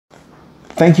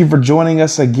Thank you for joining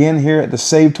us again here at the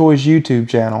Save Toys YouTube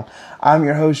channel. I'm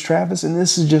your host Travis, and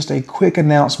this is just a quick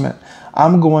announcement.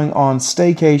 I'm going on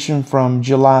staycation from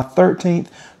July 13th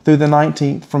through the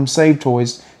 19th from Save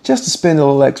Toys just to spend a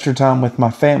little extra time with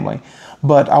my family.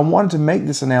 But I wanted to make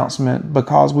this announcement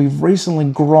because we've recently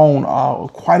grown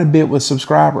quite a bit with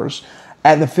subscribers.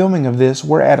 At the filming of this,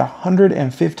 we're at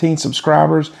 115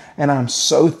 subscribers, and I'm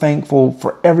so thankful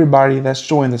for everybody that's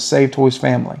joined the Save Toys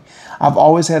family. I've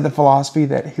always had the philosophy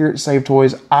that here at Save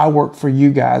Toys, I work for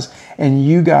you guys, and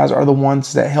you guys are the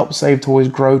ones that help Save Toys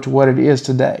grow to what it is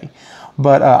today.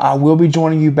 But I will be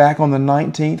joining you back on the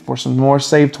 19th for some more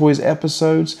Save Toys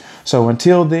episodes. So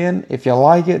until then, if you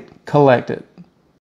like it, collect it.